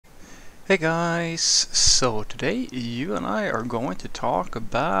Hey guys, so today you and I are going to talk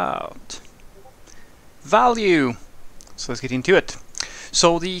about value. So let's get into it.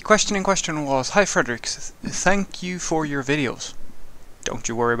 So the question in question was, "Hi Frederick, thank you for your videos. Don't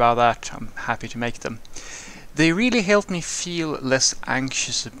you worry about that, I'm happy to make them. They really helped me feel less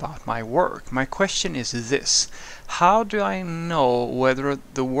anxious about my work. My question is this: how do I know whether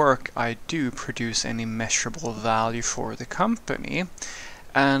the work I do produce any measurable value for the company?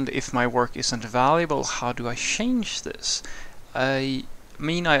 And if my work isn't valuable, how do I change this? I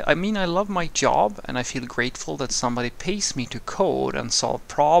love my job, and I feel grateful that somebody pays me to code and solve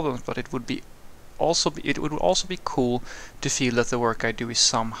problems. But it would also be cool to feel that the work I do is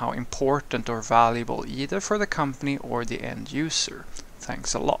somehow important or valuable, either for the company or the end user.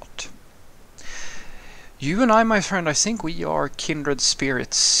 Thanks a lot." You and I, my friend, I think we are kindred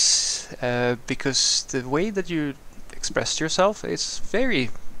spirits, because the way that you expressed yourself is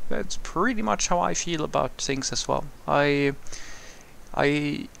that's pretty much how I feel about things as well. I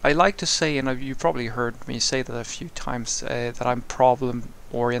like to say, and you probably heard me say that a few times, that I'm problem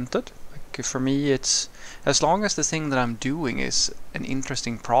oriented. Like for me, it's as long as the thing that I'm doing is an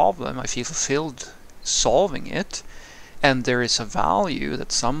interesting problem, I feel fulfilled solving it, and there is a value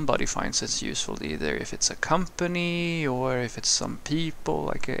that somebody finds it's useful, either if it's a company or if it's some people,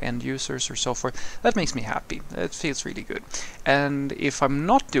 like end users or so forth. That makes me happy. It feels really good. And if I'm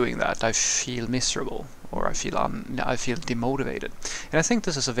not doing that, I feel miserable, or I feel demotivated. And I think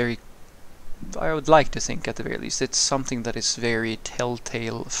this is I would like to think at the very least, it's something that is very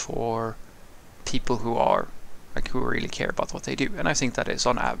telltale for people who really care about what they do. And I think that is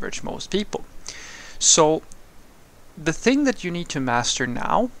on average most people. So the thing that you need to master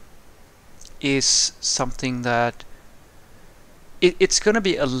now is something that it's going to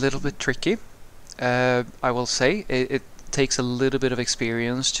be a little bit tricky. I will say it takes a little bit of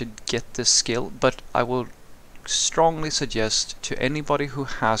experience to get this skill, but I will strongly suggest to anybody who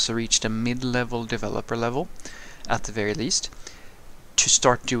has reached a mid-level developer level, at the very least, to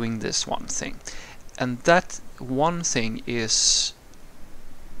start doing this one thing. And that one thing is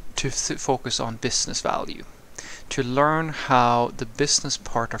to focus on business value, to learn how the business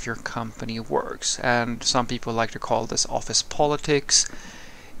part of your company works. And some people like to call this office politics.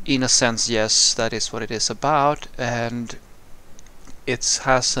 In a sense, yes, that is what it is about, and it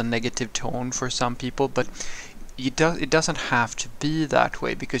has a negative tone for some people, but it doesn't have to be that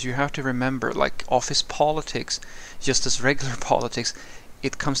way, because you have to remember, like office politics, just as regular politics,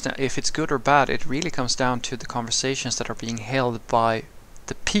 it comes down, if it's good or bad, it really comes down to the conversations that are being held by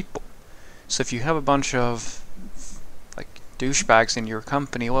the people. So if you have a bunch of douchebags in your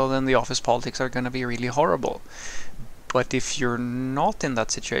company, well, then the office politics are going to be really horrible. But if you're not in that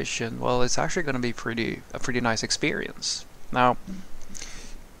situation, well, it's actually going to be a pretty nice experience. Now,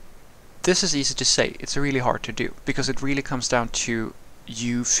 this is easy to say. It's really hard to do, because it really comes down to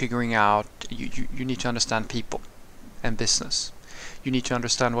you figuring out, you need to understand people and business. You need to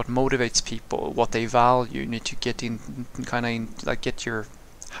understand what motivates people, what they value. You need to get get your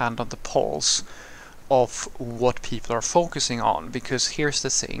hand on the pulse of what people are focusing on. Because here's the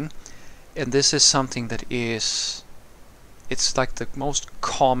thing, and this is something that it's like the most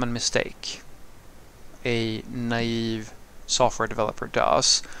common mistake a naive software developer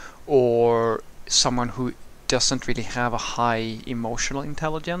does, or someone who doesn't really have a high emotional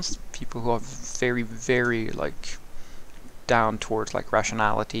intelligence, people who are very, very down towards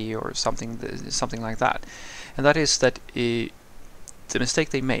rationality or something like that. And that is that the mistake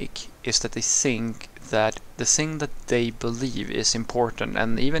they make is that they think that the thing that they believe is important,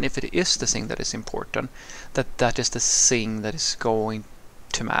 and even if it is the thing that is important, that is the thing that is going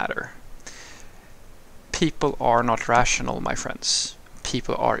to matter. People are not rational, my friends.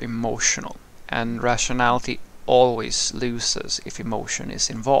 People are emotional, and rationality always loses if emotion is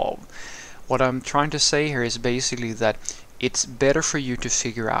involved. What I'm trying to say here is basically that it's better for you to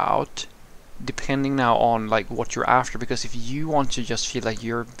figure out, depending now on what you're after, because if you want to just feel like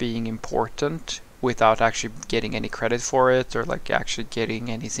you're being important without actually getting any credit for it, or actually getting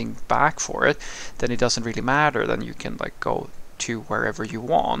anything back for it, then it doesn't really matter. Then you can go to wherever you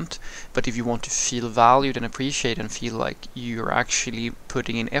want. But if you want to feel valued and appreciated and feel like you're actually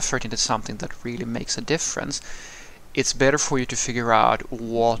putting in effort into something that really makes a difference, it's better for you to figure out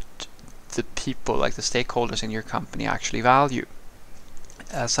what the people, the stakeholders in your company, actually value.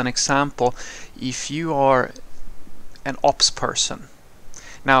 As an example, if you are an ops person,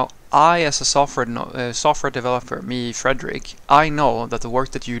 now I, as a software developer, me, Frederick, I know that the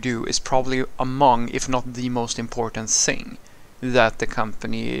work that you do is probably among, if not the most important thing that the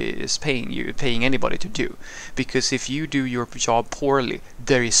company is paying anybody to do. Because if you do your job poorly,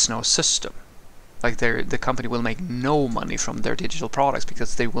 there is no system. Like the company will make no money from their digital products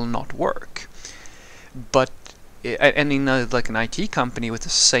because they will not work. But and in like an IT company with the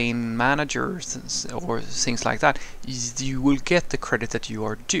same managers or things like that, you will get the credit that you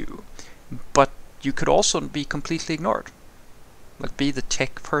are due. But you could also be completely ignored. Like be the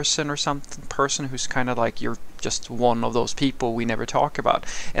tech person or something, person who's kind of like you're just one of those people we never talk about.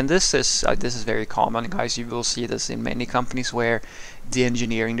 And this is very common, guys. You will see this in many companies where the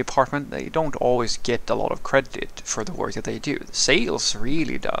engineering department, they don't always get a lot of credit for the work that they do. Sales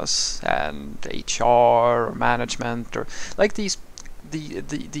really does, and HR or management or like these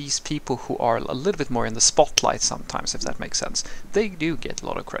people who are a little bit more in the spotlight sometimes, if that makes sense. They do get a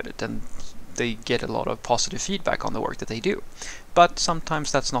lot of credit and they get a lot of positive feedback on the work that they do. But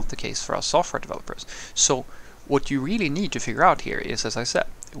sometimes that's not the case for us software developers. So what you really need to figure out here is, as I said,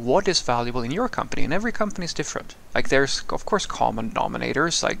 what is valuable in your company, and every company is different. Like there's of course common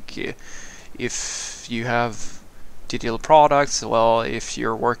denominators, like if you have digital products, well, if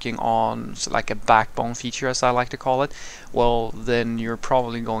you're working on like a backbone feature, as I like to call it, well, then you're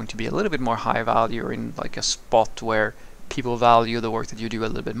probably going to be a little bit more high value, or in like a spot where people value the work that you do a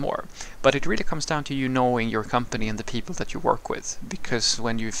little bit more. But it really comes down to you knowing your company and the people that you work with, because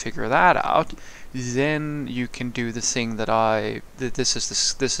when you figure that out, then you can do the thing that this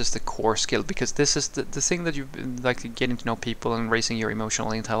is the core skill, because this is the thing that you like, getting to know people and raising your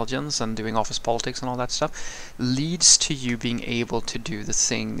emotional intelligence and doing office politics and all that stuff leads to you being able to do the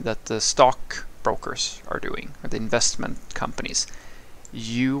thing that the stock brokers are doing, or the investment companies.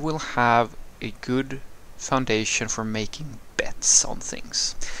 You will have a good foundation for making bets on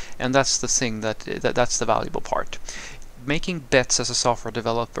things, and that's the thing that's the valuable part. Making bets as a software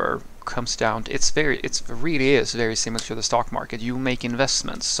developer comes down to, it really is very similar to the stock market. You make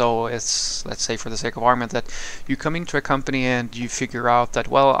investments, so it's, let's say for the sake of argument, that you come into a company and you figure out that,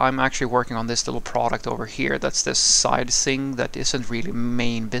 well, I'm actually working on this little product over here that's this side thing that isn't really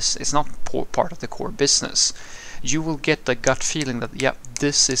main business, it's not part of the core business. You will get the gut feeling that, yeah,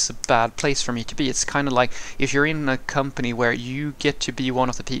 this is a bad place for me to be. It's kind of like if you're in a company where you get to be one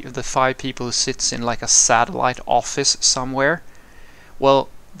of the 5 people who sits in like a satellite office somewhere. Well,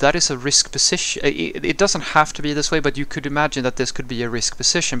 that is a risk position. It doesn't have to be this way, but you could imagine that this could be a risk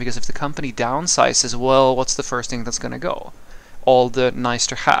position, because if the company downsizes, well, what's the first thing that's going to go? All the nice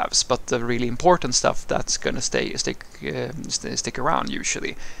to haves, but the really important stuff, that's going to stick around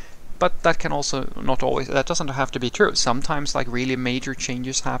usually. But that can also not always, that doesn't have to be true. Sometimes like really major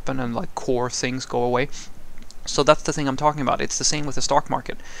changes happen and like core things go away. So that's the thing I'm talking about. It's the same with the stock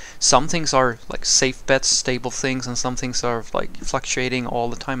market. Some things are like safe bets, stable things, and some things are like fluctuating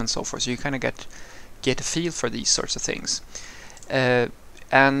all the time and so forth. So you kind of get a feel for these sorts of things.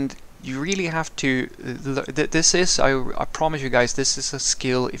 And you really have to, this is, I promise you guys, this is a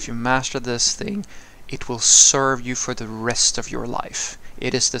skill. If you master this thing, it will serve you for the rest of your life.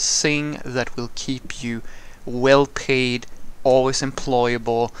 It is the thing that will keep you well paid, always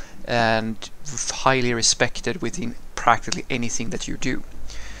employable, and highly respected within practically anything that you do.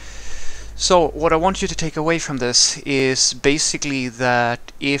 So what I want you to take away from this is basically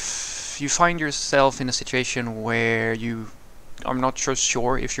that if you find yourself in a situation where I'm not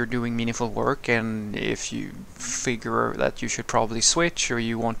sure if you're doing meaningful work, and if you figure that you should probably switch, or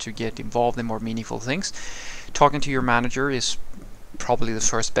you want to get involved in more meaningful things, talking to your manager is probably the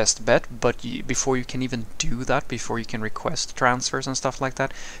first best bet. But before you can even do that, before you can request transfers and stuff like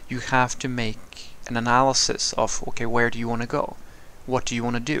that, you have to make an analysis of, okay, where do you want to go? What do you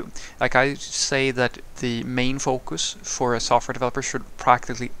want to do? Like I say that the main focus for a software developer should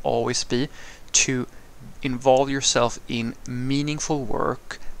practically always be to involve yourself in meaningful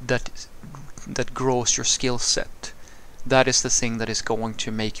work that grows your skill set. That is the thing that is going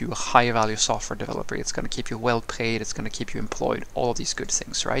to make you a high value software developer. It's going to keep you well paid, it's going to keep you employed, all of these good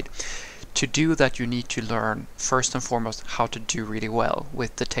things, right? To do that, you need to learn first and foremost how to do really well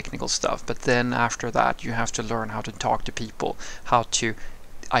with the technical stuff, but then after that you have to learn how to talk to people, how to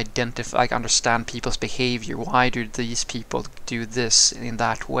identify, like understand people's behavior. Why do these people do this in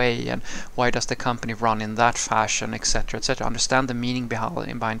that way, and why does the company run in that fashion, etc., etc. Understand the meaning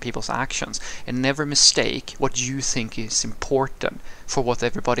behind people's actions, and never mistake what you think is important for what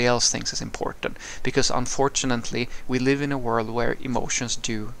everybody else thinks is important, because unfortunately we live in a world where emotions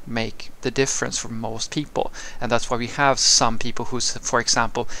do make the difference for most people, and that's why we have some people who, for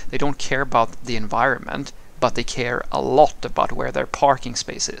example, they don't care about the environment, but they care a lot about where their parking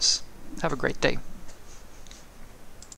space is. Have a great day.